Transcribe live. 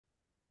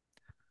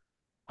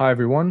Hi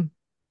everyone.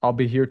 I'll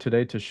be here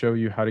today to show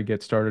you how to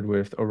get started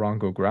with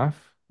ArangoGraph,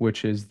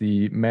 which is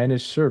the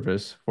managed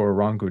service for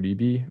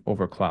ArangoDB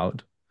over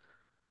cloud.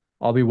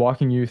 I'll be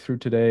walking you through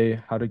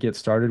today how to get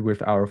started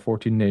with our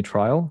 14-day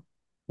trial.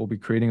 We'll be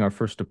creating our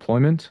first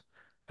deployment,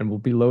 and we'll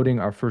be loading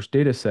our first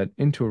data set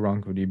into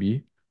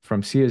ArangoDB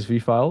from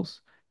CSV files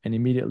and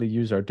immediately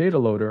use our data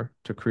loader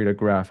to create a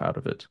graph out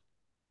of it.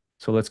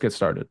 So let's get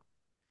started.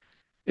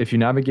 If you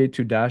navigate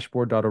to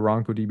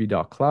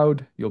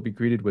dashboard.arangodb.cloud, you'll be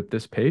greeted with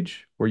this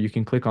page where you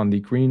can click on the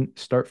green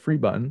Start Free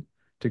button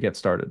to get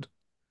started.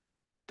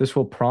 This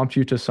will prompt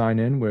you to sign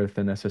in with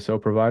an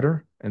SSO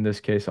provider. In this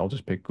case, I'll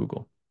just pick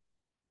Google.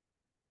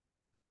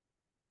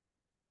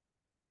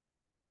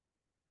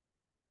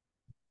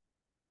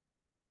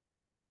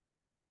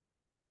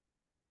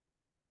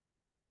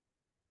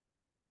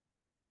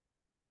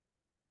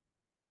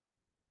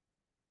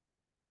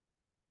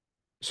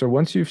 So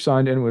once you've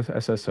signed in with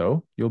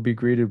SSO, you'll be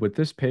greeted with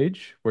this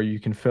page where you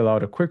can fill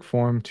out a quick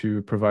form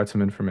to provide some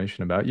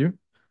information about you.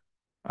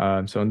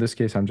 So in this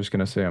case, I'm just going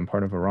to say I'm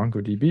part of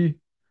ArangoDB,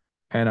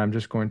 and I'm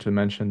just going to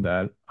mention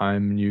that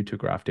I'm new to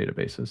graph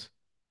databases.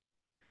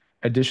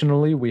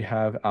 Additionally, we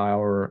have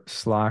our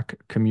Slack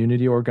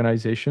community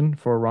organization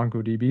for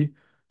ArangoDB.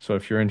 So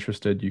if you're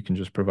interested, you can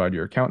just provide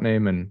your account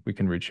name and we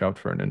can reach out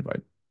for an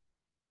invite.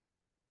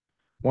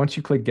 Once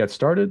you click Get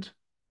Started,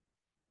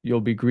 you'll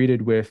be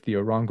greeted with the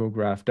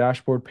ArangoGraph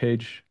dashboard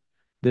page.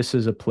 This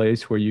is a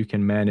place where you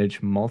can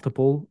manage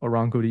multiple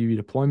ArangoDB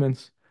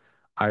deployments,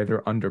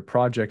 either under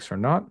projects or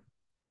not,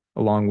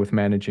 along with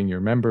managing your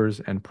members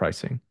and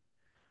pricing.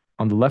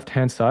 On the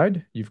left-hand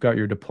side, you've got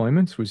your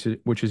deployments,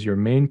 which is your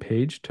main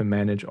page to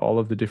manage all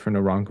of the different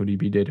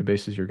ArangoDB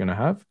databases you're going to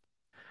have.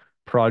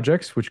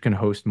 Projects, which can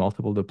host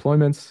multiple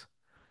deployments,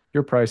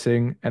 your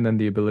pricing, and then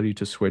the ability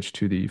to switch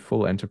to the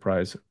full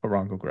enterprise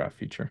ArangoGraph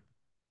feature.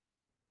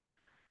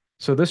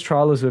 So this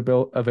trial is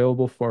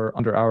available for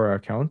under our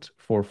account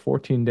for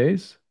 14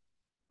 days.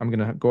 I'm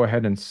going to go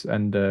ahead and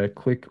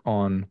click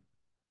on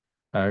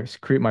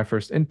create my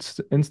first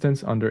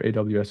instance under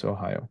AWS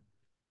Ohio.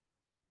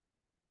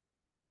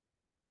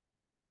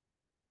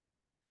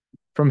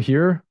 From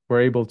here, we're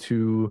able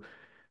to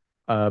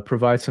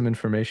provide some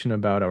information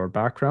about our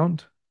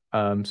background.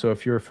 So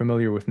if you're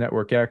familiar with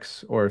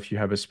NetworkX or if you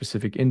have a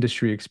specific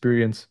industry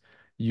experience,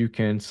 you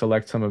can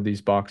select some of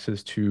these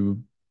boxes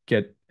to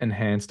get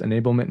enhanced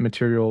enablement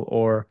material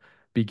or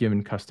be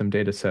given custom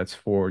data sets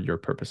for your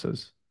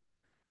purposes.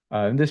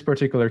 In this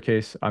particular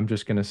case, I'm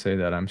just going to say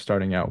that I'm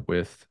starting out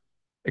with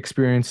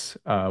experience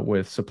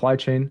with supply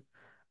chain,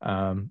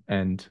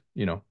 and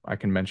I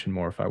can mention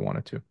more if I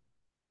wanted to.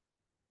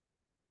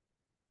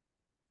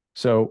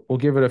 So we'll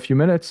give it a few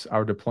minutes.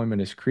 Our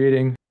deployment is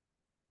creating.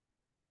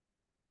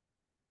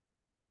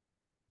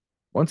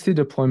 Once the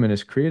deployment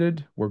is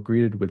created, we're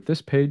greeted with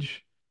this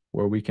page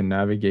where we can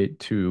navigate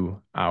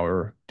to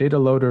our data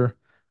loader,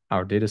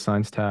 our data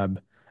science tab,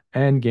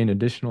 and gain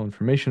additional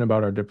information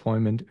about our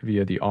deployment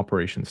via the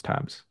operations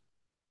tabs.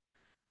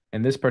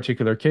 In this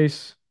particular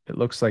case, it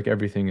looks like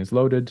everything is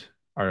loaded.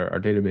 Our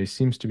database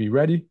seems to be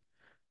ready.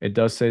 It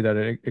does say that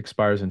it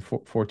expires in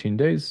 14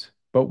 days,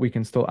 but we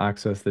can still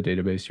access the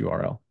database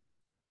URL.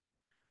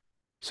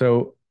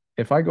 So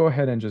if I go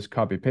ahead and just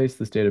copy paste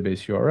this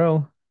database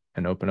URL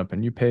and open up a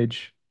new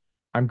page,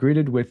 I'm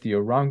greeted with the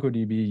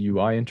ArangoDB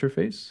UI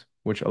interface,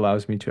 which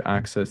allows me to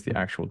access the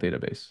actual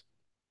database.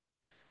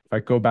 If I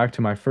go back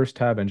to my first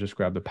tab and just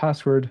grab the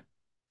password,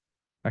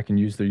 I can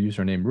use the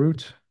username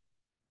root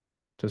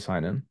to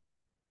sign in.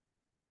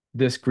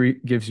 This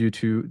takes you,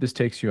 to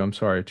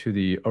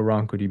the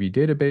ArangoDB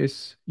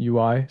database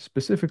UI,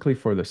 specifically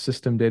for the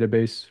system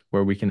database,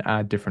 where we can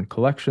add different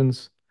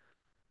collections,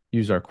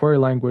 use our query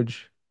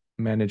language,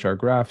 manage our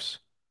graphs,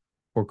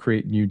 or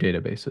create new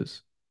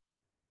databases.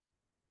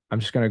 I'm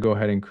just going to go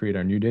ahead and create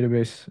our new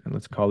database, and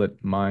let's call it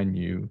my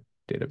new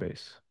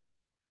database.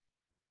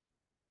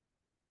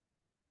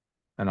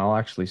 And I'll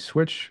actually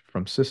switch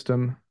from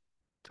system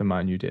to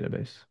my new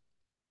database.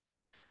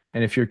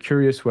 And if you're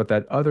curious what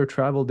that other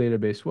travel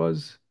database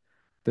was,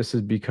 this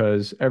is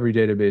because every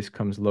database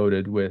comes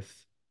loaded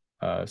with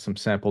some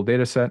sample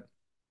data set.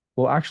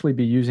 We'll actually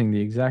be using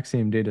the exact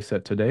same data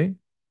set today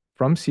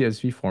from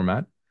CSV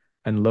format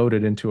and load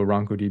it into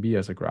ArangoDB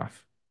as a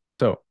graph.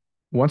 So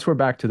once we're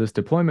back to this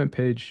deployment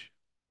page,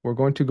 we're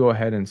going to go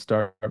ahead and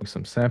start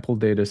some sample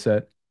data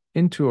set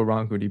into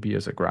ArangoDB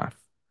as a graph.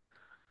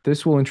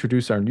 This will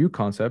introduce our new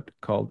concept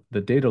called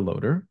the data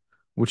loader,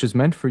 which is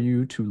meant for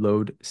you to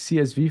load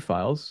CSV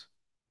files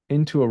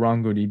into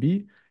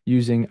ArangoDB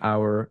using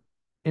our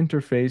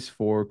interface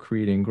for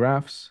creating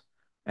graphs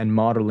and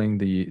modeling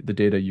the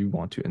data you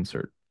want to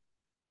insert.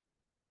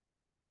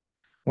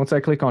 Once I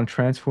click on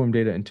Transform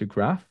Data into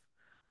Graph,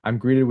 I'm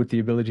greeted with the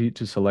ability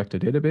to select a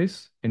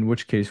database, in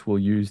which case we'll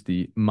use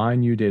the My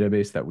New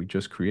database that we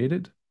just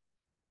created,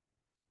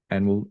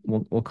 and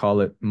we'll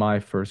call it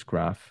My First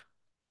Graph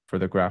for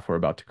the graph we're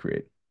about to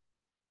create.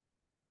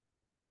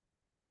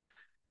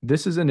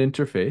 This is an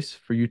interface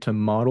for you to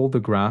model the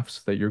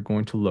graphs that you're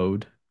going to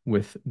load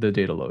with the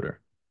data loader.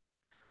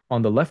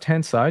 On the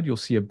left-hand side, you'll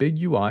see a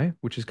big UI,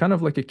 which is kind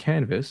of like a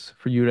canvas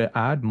for you to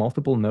add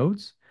multiple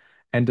nodes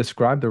and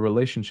describe the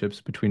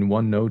relationships between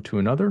one node to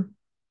another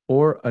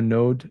or a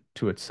node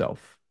to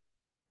itself.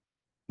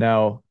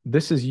 Now,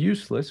 this is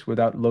useless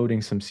without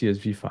loading some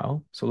CSV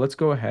file. So let's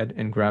go ahead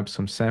and grab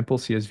some sample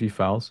CSV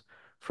files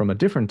from a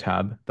different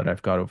tab that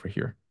I've got over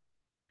here.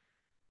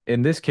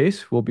 In this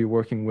case, we'll be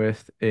working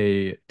with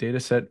a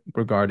dataset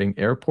regarding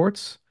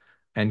airports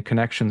and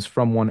connections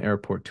from one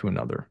airport to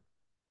another.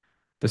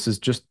 This is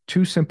just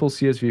two simple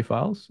CSV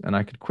files, and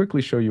I could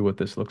quickly show you what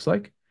this looks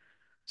like.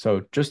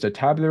 So just a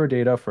tabular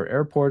data for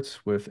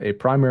airports with a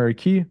primary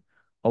key,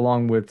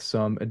 along with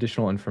some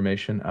additional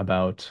information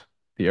about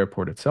the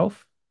airport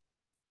itself,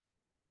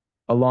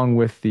 along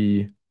with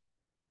the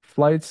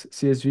flights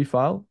CSV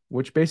file,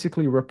 which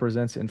basically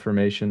represents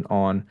information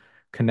on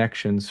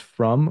connections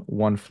from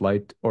one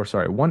flight, or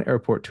sorry, one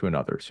airport to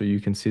another. So you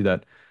can see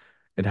that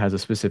it has a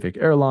specific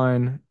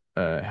airline,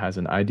 it has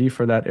an ID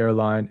for that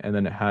airline, and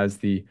then it has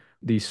the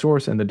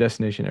source and the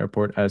destination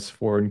airport as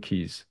foreign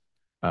keys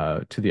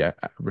to the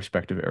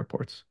respective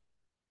airports.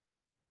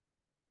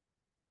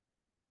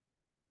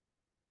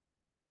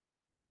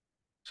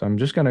 So I'm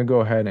just going to go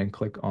ahead and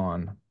click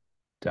on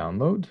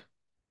download.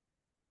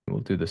 We'll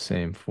do the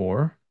same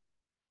for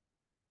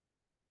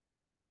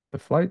the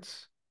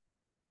flights.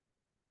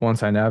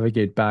 Once I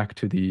navigate back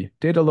to the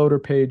data loader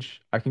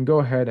page, I can go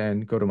ahead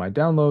and go to my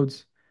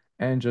downloads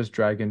and just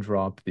drag and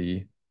drop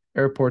the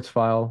airports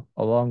file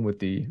along with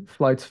the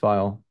flights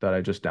file that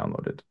I just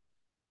downloaded.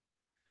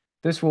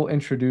 This will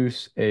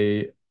introduce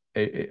a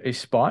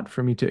spot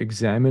for me to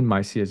examine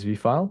my CSV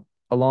file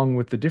along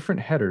with the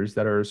different headers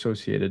that are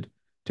associated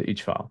to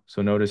each file.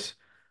 So notice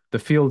the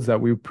fields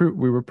that we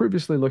were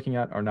previously looking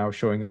at are now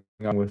showing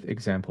up with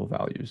example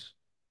values.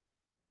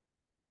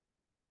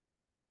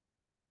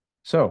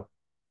 So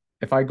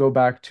if I go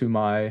back to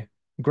my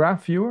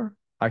graph viewer,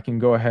 I can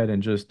go ahead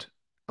and just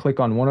click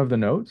on one of the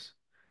nodes.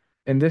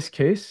 In this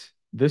case,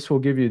 this will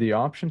give you the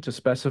option to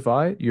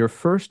specify your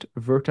first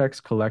vertex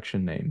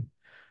collection name.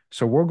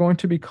 So we're going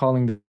to be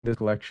calling this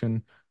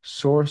collection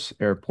source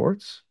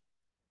airports.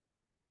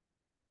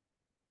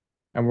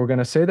 And we're going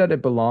to say that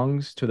it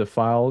belongs to the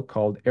file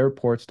called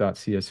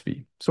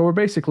airports.csv. So we're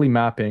basically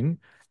mapping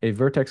a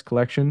vertex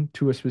collection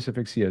to a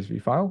specific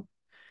CSV file.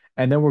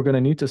 And then we're going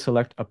to need to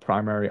select a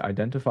primary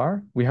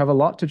identifier. We have a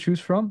lot to choose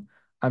from.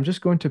 I'm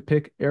just going to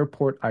pick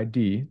airport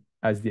ID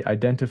as the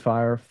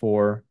identifier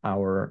for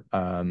our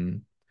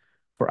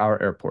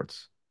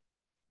airports.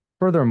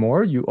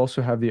 Furthermore, you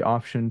also have the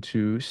option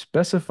to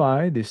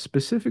specify the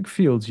specific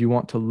fields you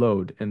want to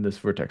load in this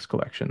vertex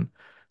collection.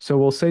 So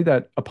we'll say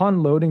that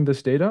upon loading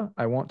this data,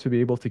 I want to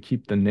be able to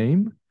keep the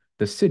name,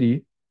 the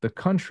city, the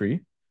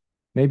country,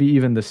 maybe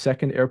even the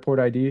second airport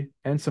ID,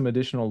 and some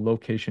additional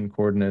location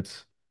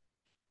coordinates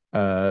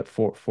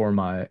for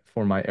my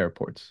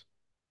airports.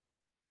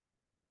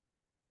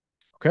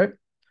 Okay,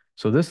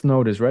 so this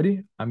node is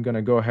ready. I'm going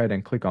to go ahead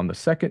and click on the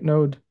second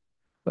node.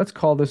 Let's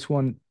call this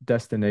one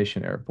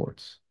destination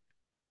airports.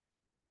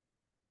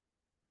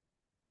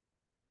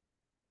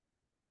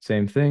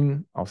 Same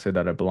thing. I'll say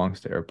that it belongs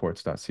to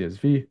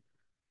airports.csv,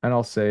 and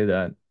I'll say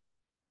that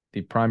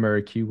the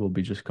primary key will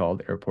be just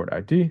called airport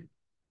ID.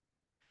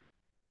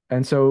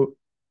 And so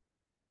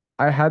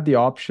I had the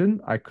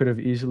option. I could have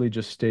easily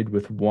just stayed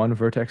with one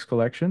vertex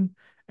collection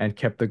and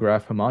kept the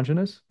graph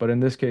homogeneous. But in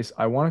this case,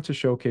 I wanted to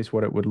showcase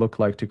what it would look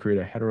like to create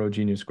a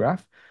heterogeneous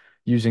graph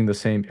using the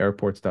same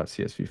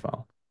airports.csv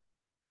file.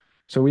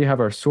 So we have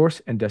our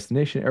source and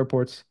destination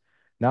airports.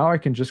 Now I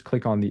can just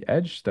click on the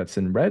edge that's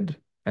in red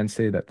and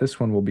say that this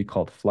one will be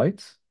called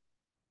flights.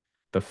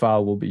 The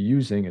file we'll be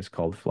using is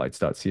called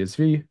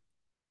flights.csv.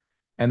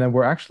 And then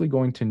we're actually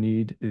going to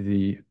need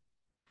the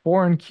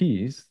foreign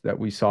keys that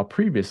we saw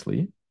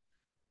previously,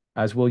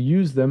 as we'll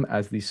use them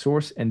as the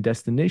source and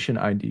destination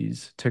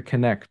IDs to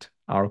connect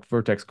our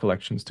vertex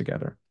collections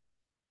together.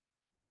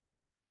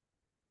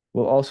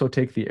 We'll also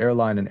take the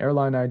airline and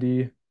airline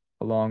ID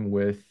along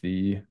with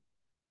the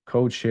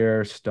code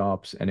share,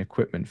 stops, and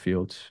equipment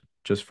fields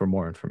just for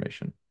more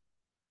information.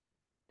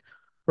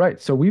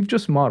 Right, so we've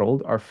just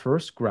modeled our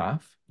first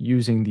graph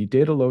using the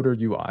data loader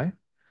UI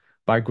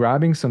by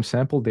grabbing some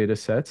sample data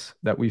sets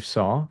that we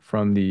saw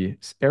from the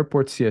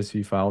airport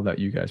CSV file that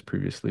you guys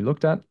previously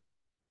looked at.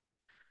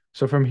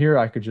 So from here,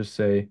 I could just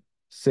say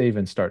save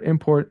and start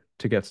import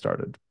to get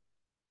started.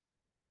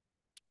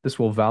 This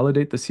will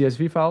validate the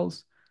CSV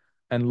files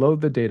and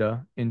load the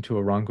data into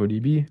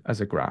ArangoDB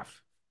as a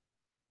graph.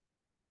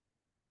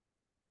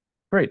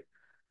 Great.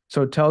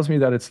 So it tells me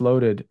that it's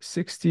loaded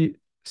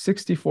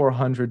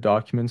 6,400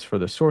 documents for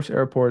the source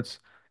airports,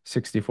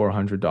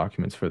 6,400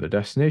 documents for the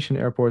destination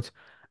airports,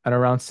 and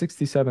around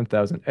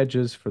 67,000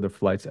 edges for the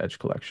flight's edge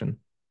collection.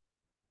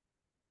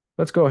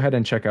 Let's go ahead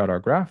and check out our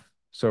graph.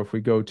 So if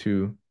we go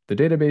to the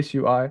database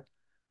UI,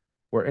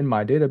 we're in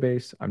my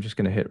database. I'm just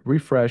going to hit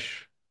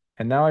refresh.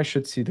 And now I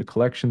should see the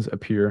collections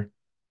appear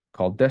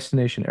called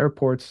destination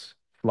airports,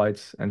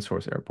 flights, and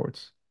source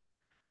airports.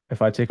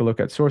 If I take a look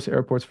at source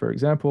airports, for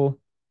example,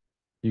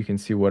 you can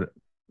see what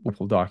a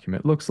full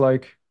document looks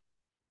like.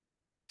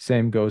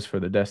 Same goes for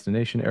the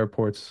destination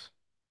airports,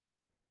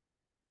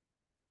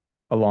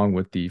 along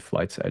with the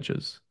flight's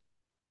edges.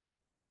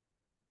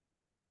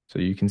 So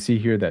you can see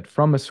here that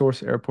from a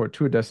source airport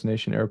to a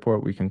destination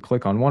airport, we can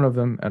click on one of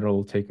them and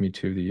it'll take me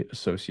to the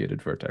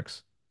associated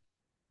vertex.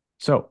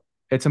 So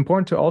it's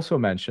important to also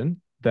mention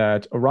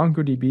that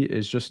ArangoDB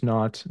is just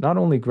not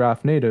only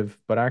graph native,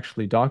 but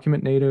actually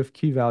document native,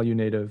 key value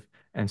native,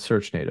 and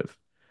search native.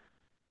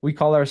 We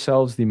call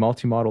ourselves the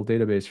multi-model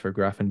database for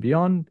graph and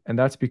beyond, and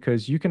that's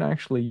because you can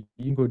actually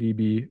use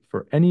ArangoDB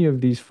for any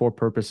of these four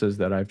purposes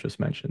that I've just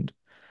mentioned.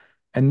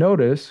 And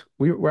notice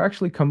we're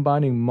actually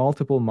combining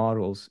multiple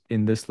models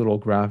in this little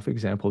graph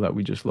example that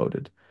we just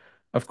loaded.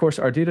 Of course,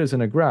 our data is in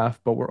a graph,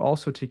 but we're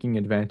also taking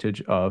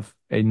advantage of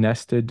a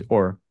nested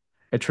or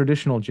a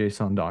traditional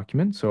JSON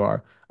document, so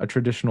a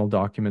traditional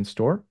document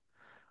store,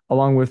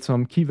 along with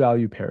some key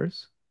value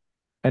pairs.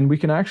 And we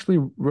can actually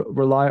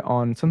rely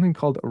on something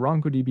called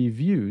ArangoDB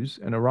views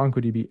and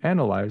ArangoDB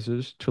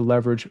analyzers to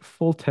leverage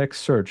full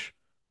text search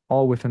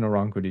all within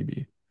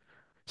ArangoDB.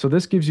 So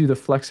this gives you the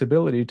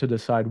flexibility to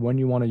decide when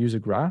you want to use a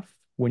graph,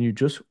 when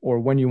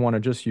you want to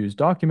just use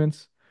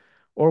documents,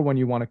 or when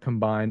you want to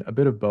combine a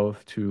bit of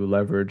both to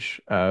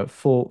leverage the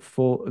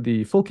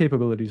full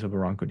capabilities of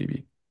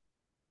ArangoDB.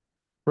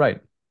 Right.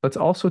 Let's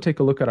also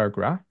take a look at our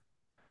graph.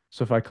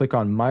 So if I click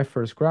on my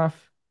first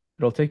graph,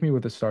 it'll take me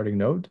with the starting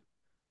node.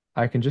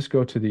 I can just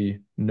go to the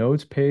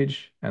nodes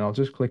page and I'll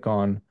just click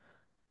on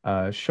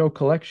show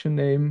collection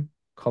name,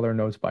 color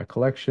nodes by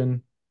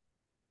collection.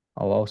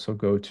 I'll also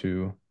go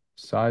to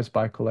size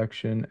by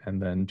collection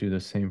and then do the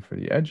same for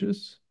the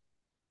edges.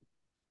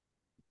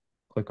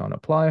 Click on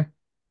apply.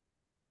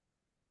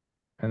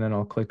 And then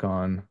I'll click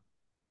on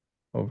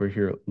over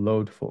here,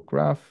 load full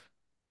graph.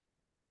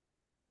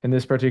 In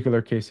this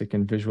particular case, it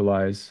can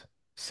visualize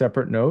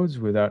separate nodes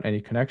without any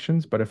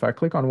connections. But if I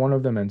click on one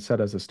of them and set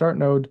as a start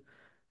node,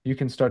 you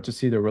can start to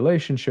see the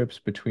relationships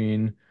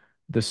between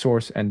the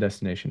source and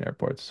destination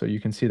airports. So you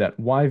can see that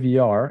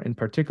YVR in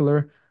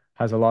particular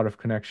has a lot of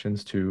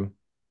connections to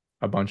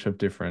a bunch of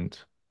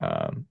different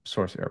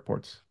source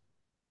airports,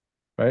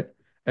 right?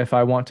 If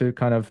I want to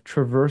kind of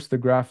traverse the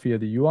graph via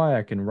the UI,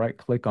 I can right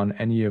click on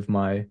any of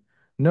my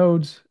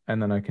nodes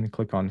and then I can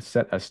click on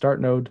set as start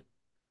node.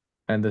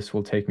 And this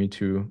will take me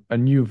to a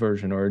new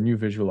version or a new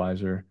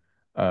visualizer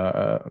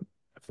uh,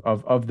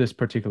 of this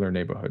particular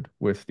neighborhood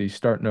with the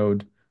start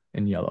node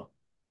in yellow.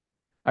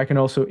 I can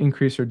also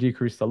increase or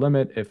decrease the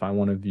limit if I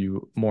want to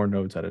view more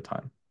nodes at a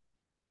time.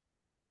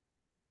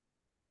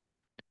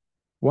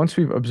 Once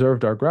we've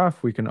observed our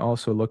graph, we can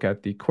also look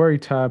at the query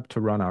tab to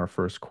run our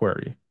first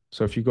query.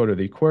 So if you go to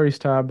the queries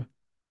tab,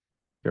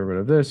 get rid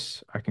of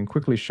this, I can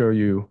quickly show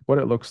you what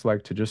it looks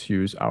like to just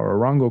use our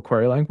Arango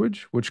query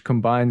language, which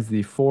combines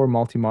the four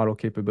multi-model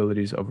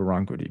capabilities of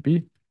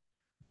ArangoDB.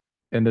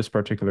 In this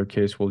particular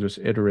case, we'll just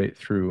iterate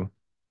through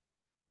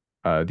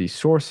the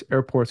source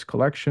airports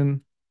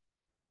collection,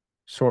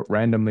 sort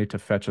randomly to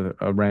fetch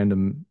a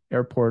random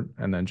airport,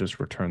 and then just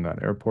return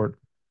that airport.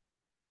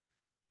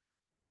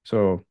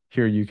 So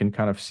here you can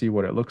kind of see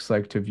what it looks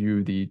like to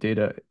view the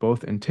data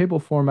both in table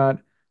format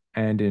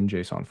and in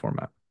JSON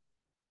format.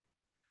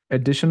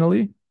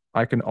 Additionally,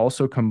 I can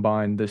also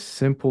combine this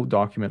simple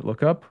document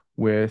lookup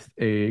with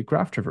a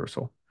graph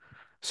traversal.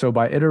 So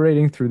by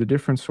iterating through the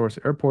different source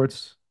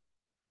airports,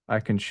 I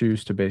can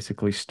choose to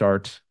basically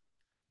start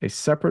a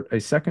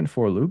second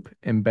for loop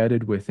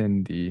embedded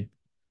within the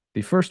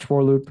first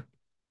for loop,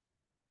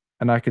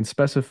 and I can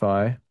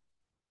specify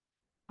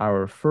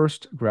our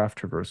first graph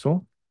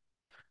traversal,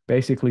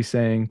 basically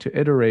saying to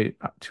iterate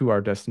to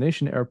our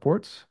destination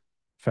airports,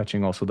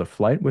 fetching also the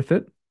flight with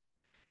it,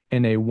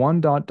 in a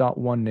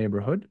 1.1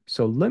 neighborhood,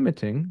 so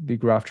limiting the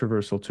graph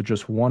traversal to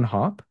just one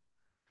hop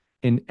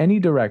in any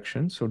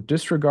direction, so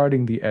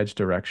disregarding the edge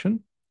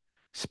direction,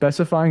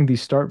 specifying the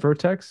start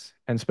vertex,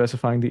 and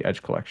specifying the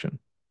edge collection.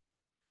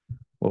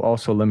 We'll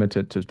also limit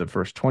it to the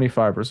first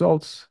 25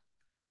 results,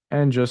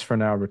 and just for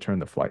now, return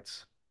the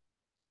flights.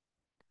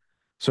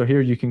 So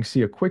here you can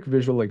see a quick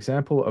visual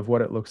example of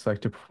what it looks like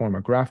to perform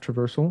a graph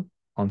traversal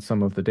on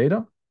some of the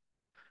data.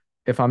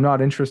 If I'm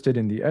not interested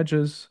in the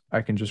edges,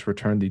 I can just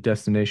return the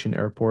destination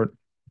airport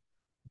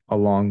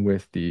along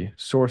with the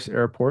source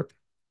airport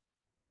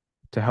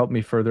to help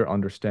me further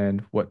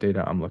understand what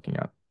data I'm looking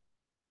at.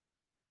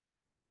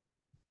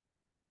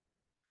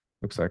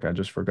 Looks like I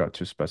just forgot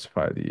to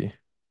specify the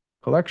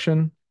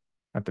collection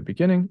at the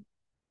beginning.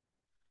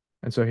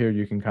 And so here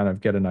you can kind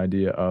of get an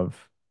idea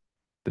of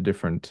the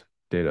different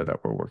data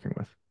that we're working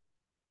with.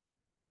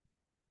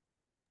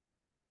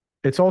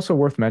 It's also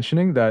worth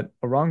mentioning that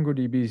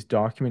ArangoDB's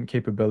document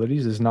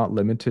capabilities is not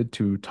limited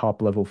to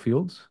top-level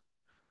fields.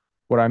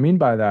 What I mean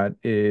by that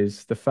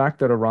is the fact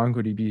that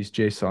ArangoDB is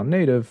JSON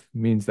native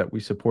means that we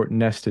support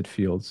nested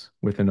fields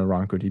within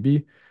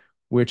ArangoDB,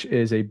 which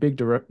is a big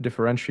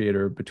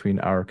differentiator between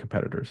our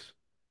competitors.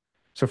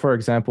 So for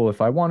example,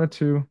 if I wanted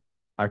to,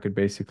 I could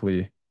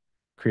basically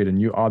create a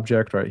new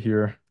object right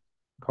here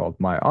called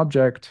my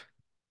object,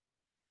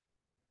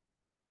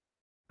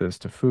 this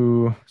to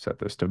foo, set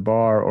this to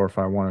bar, or if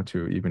I wanted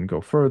to even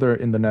go further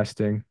in the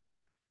nesting,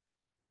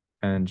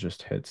 and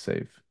just hit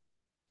save.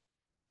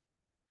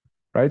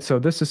 Right? So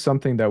this is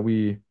something that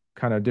we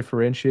kind of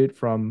differentiate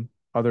from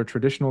other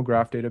traditional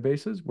graph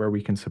databases where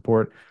we can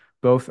support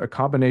both a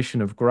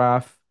combination of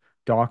graph,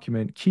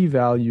 document, key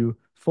value,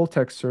 full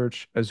text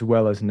search, as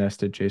well as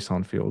nested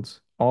JSON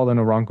fields, all in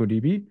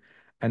ArangoDB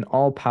and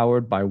all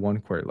powered by one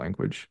query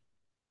language.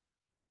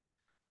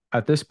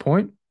 At this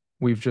point,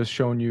 we've just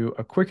shown you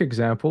a quick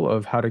example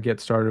of how to get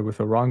started with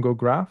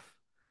ArangoGraph,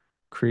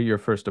 create your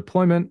first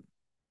deployment,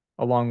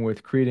 along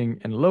with creating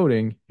and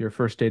loading your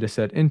first data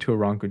set into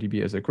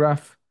ArangoDB as a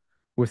graph,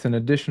 with an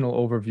additional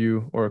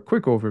overview or a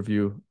quick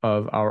overview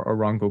of our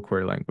Arango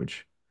query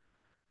language.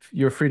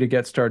 You're free to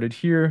get started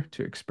here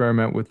to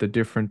experiment with the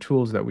different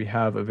tools that we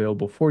have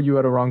available for you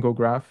at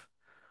ArangoGraph,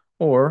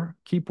 or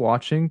keep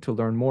watching to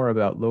learn more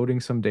about loading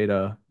some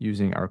data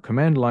using our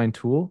command line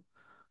tool,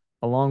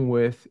 along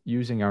with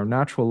using our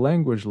natural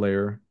language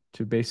layer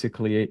to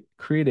basically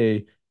create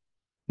a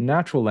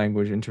natural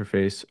language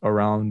interface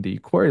around the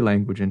query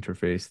language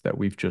interface that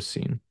we've just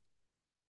seen.